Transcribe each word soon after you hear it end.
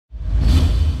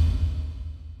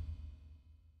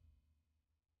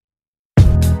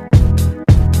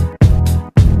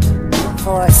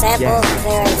Yeah.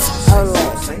 Parents only.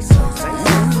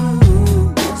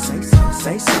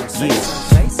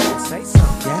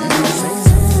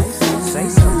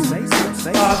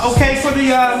 Okay for the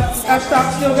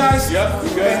f-stop still, guys? Yep, you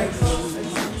good?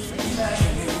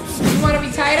 You want to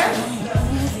be tighter?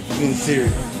 Being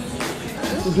serious.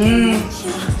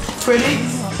 Pretty.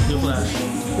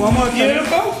 One more.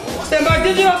 Beautiful. Stand by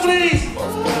digital, please.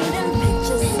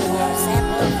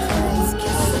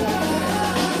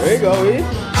 There you go, E.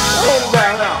 Hold it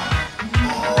down now.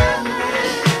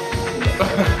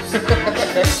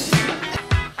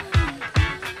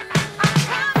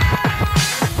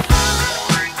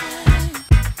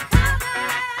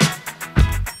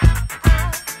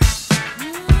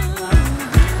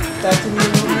 That's in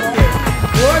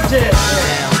gorgeous.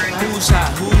 Who's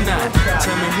hot, who not?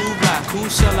 Tell me who block, who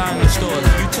sell out in the stores.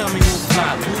 You tell me who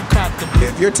flop, who cop the blue.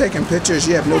 If you're taking pictures,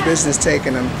 you have no business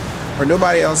taking them, or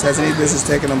nobody else has any business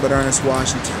taking them but Ernest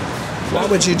Washington. Why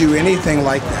would you do anything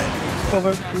like that?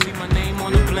 See my name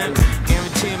on the blimp,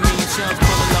 guarantee me yourself,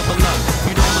 pull a level up.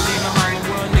 You don't believe in Harlem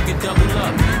World, nigga, double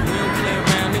up. We don't play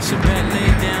around, it's a bet, lay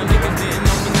down. Niggas didn't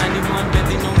know me 91, bet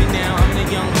they know me now. I'm the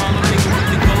young Harlem nigga with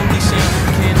the Goldie sound.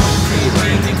 Can't hold me,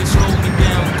 niggas hold me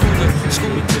down. Cooler,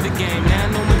 school me to the game, now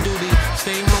I know my duty.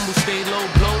 Stay humble, stay low,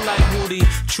 blow like Woody.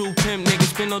 True pimp,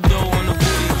 niggas spin no dough on the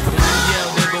booty. And then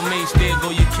yell, there go Mace, there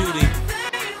go your cutie.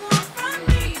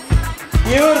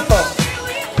 Beautiful.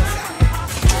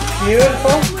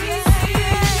 Beautiful.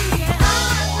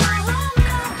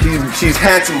 She's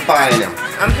handsome-fying him.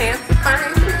 I'm handsome.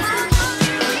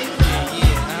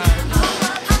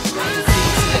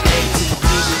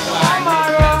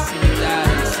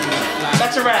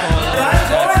 That's a wrap.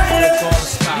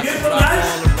 Beautiful, nice.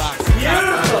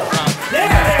 Beautiful.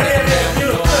 Yeah,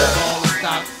 beautiful.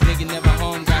 Nigga never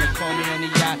home, gotta call me on the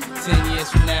yacht. 10 years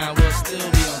from now, we'll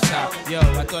still be on top. Yo,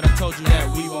 I thought I told you that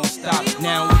we won't stop.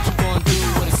 Now what you gonna do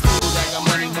with a crew that got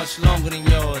money much longer than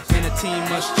yours? And a team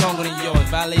much stronger than yours.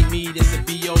 Violate me, this a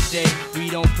BO day. We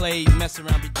don't play, mess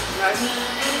around. Pretty,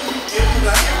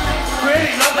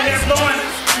 love the hair flowing.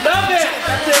 Love it.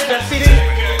 That's it, that's CD.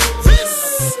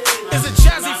 This is a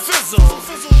jazzy fizzle.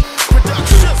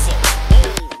 Production.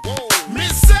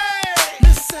 Missy.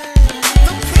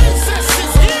 The princess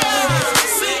is here.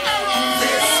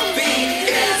 This beat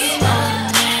is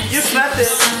on. You slept it.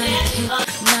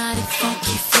 Naughty,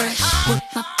 funky, fresh. With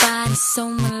my body so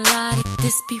melodic,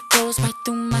 this beat rolls right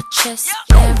through my chest.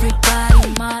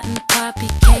 Everybody, Martin, Poppy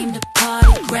came to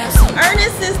party. Grab some.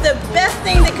 Ernest is the best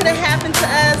thing that could have happened to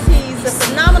us. He's a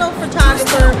phenomenal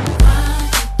photographer.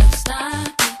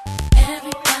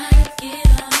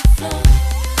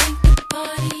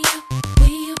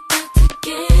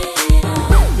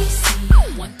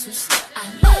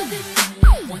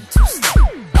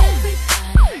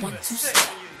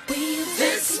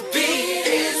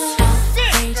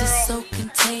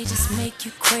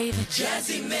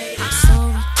 Jazzy made it. So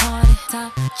retarded,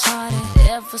 top charted.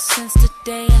 Ever since the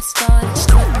day I started,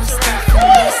 strip my stuff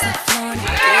and listen flaunt it.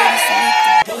 Ladies make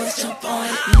the boys jump on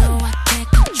it. No, I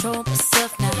can't control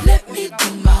myself now. Let me do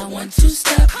my 1-2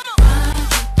 step.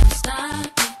 Stop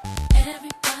it.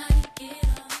 Everybody get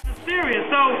on. Serious.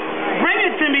 So bring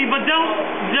it to me, but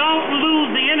don't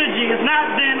lose the energy. It's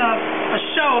not been a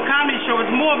show, a comedy show.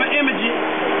 It's more of an image.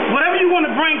 Whatever you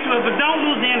want to bring to it, but don't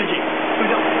lose the energy. Here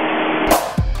we go.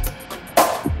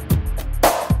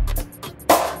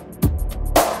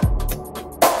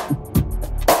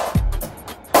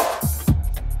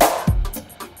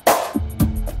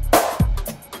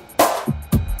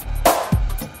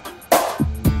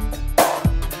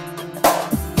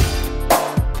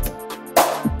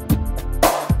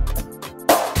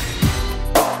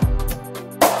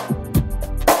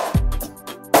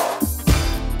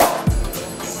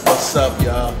 What's up,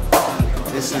 y'all?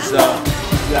 This is, you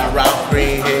got Ralph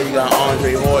Green here, you got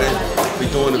Andre Horton. We're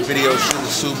doing the video shoot the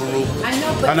Subaru. I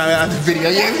know, but I know, not the video,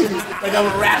 yeah. Like I'm a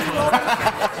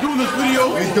rapper. Doing this video.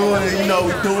 We're doing it, you know,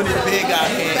 we're doing it big out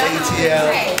here in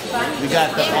ATL. We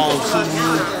got the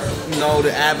Subaru, you know,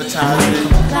 the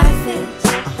advertisement. Life is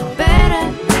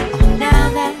better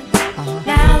now that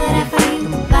I find you.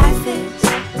 Life is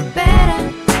better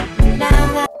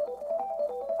now that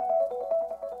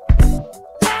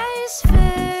life's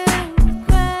filled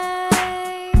great.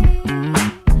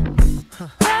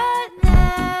 But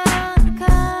now the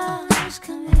cars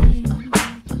come in,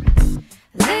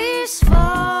 leaves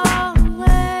fall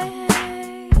away.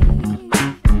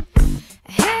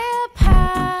 Hip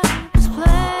hop is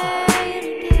played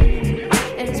again,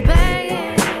 and it's begging.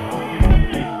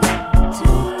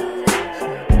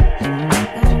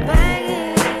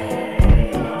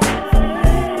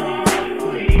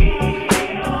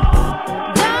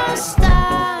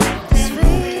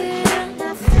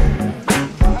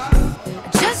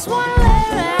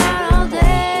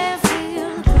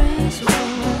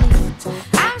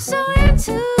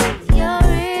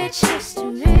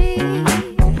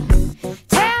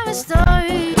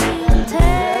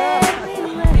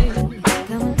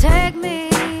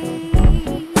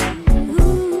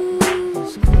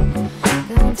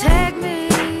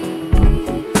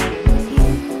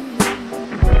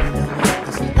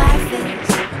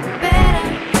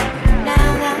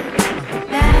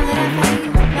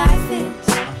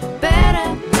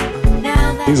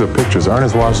 These are pictures.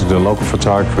 Ernest Washington, a local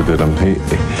photographer, did them.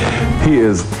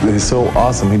 He's so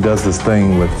awesome. He does this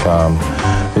thing with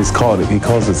he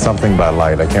calls it something by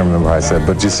light. I can't remember how I said,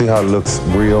 but you see how it looks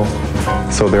real?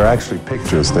 So they're actually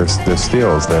pictures. They're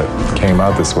stills that came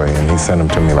out this way, and he sent them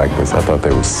to me like this. I thought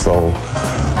they were so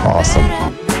awesome.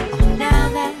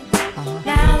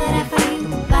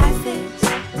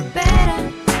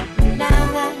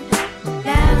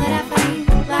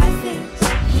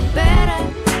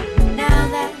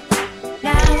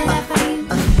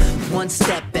 One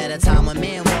step at a time, a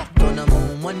man walked on the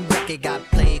moon. One record got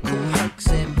played, cool hooks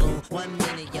and bloom. 1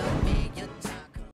 minute, young man.